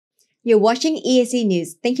You're watching EAC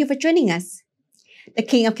News. Thank you for joining us. The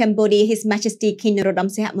King of Cambodia, His Majesty King Norodom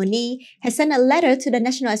Sihamoni, has sent a letter to the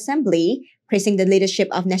National Assembly praising the leadership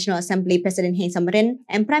of National Assembly President Heng Samrin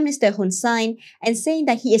and Prime Minister Hun Sen and saying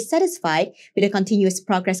that he is satisfied with the continuous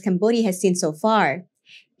progress Cambodia has seen so far.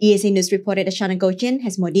 EAC News reporter Ashana Gojin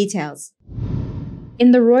has more details.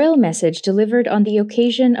 In the royal message delivered on the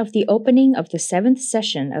occasion of the opening of the 7th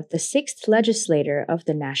session of the 6th Legislature of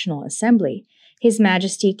the National Assembly, His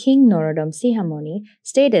Majesty King Norodom Sihamoni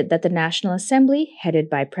stated that the National Assembly, headed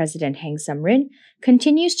by President Heng Samrin,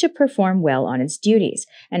 continues to perform well on its duties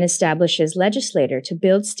and establishes legislature to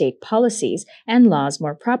build state policies and laws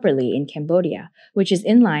more properly in Cambodia, which is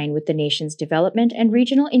in line with the nation's development and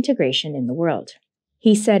regional integration in the world.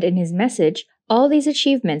 He said in his message, all these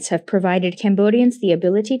achievements have provided Cambodians the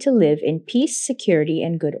ability to live in peace, security,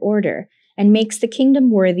 and good order, and makes the kingdom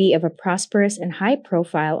worthy of a prosperous and high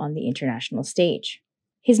profile on the international stage.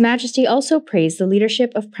 His Majesty also praised the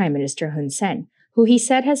leadership of Prime Minister Hun Sen, who he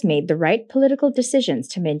said has made the right political decisions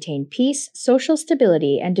to maintain peace, social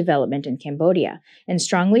stability, and development in Cambodia, and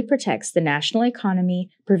strongly protects the national economy,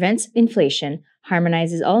 prevents inflation,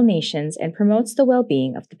 harmonizes all nations, and promotes the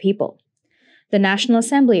well-being of the people. The National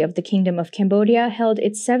Assembly of the Kingdom of Cambodia held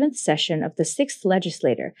its 7th session of the 6th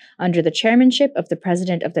Legislature under the chairmanship of the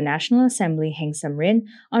President of the National Assembly, Heng Samrin,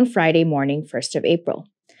 on Friday morning, 1st of April.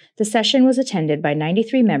 The session was attended by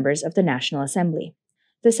 93 members of the National Assembly.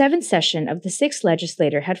 The 7th session of the 6th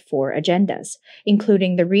Legislature had 4 agendas,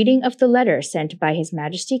 including the reading of the letter sent by His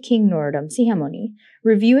Majesty King Norodom Sihamoni,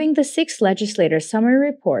 reviewing the 6th Legislature summary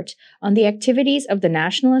report on the activities of the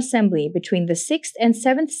National Assembly between the 6th and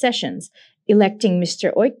 7th sessions, electing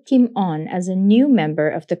Mr. Oit Kim On as a new member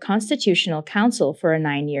of the Constitutional Council for a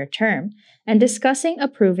 9-year term, and discussing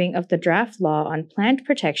approving of the draft law on plant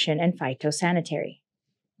protection and phytosanitary.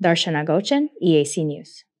 Darshana Gochan, EAC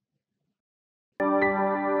News.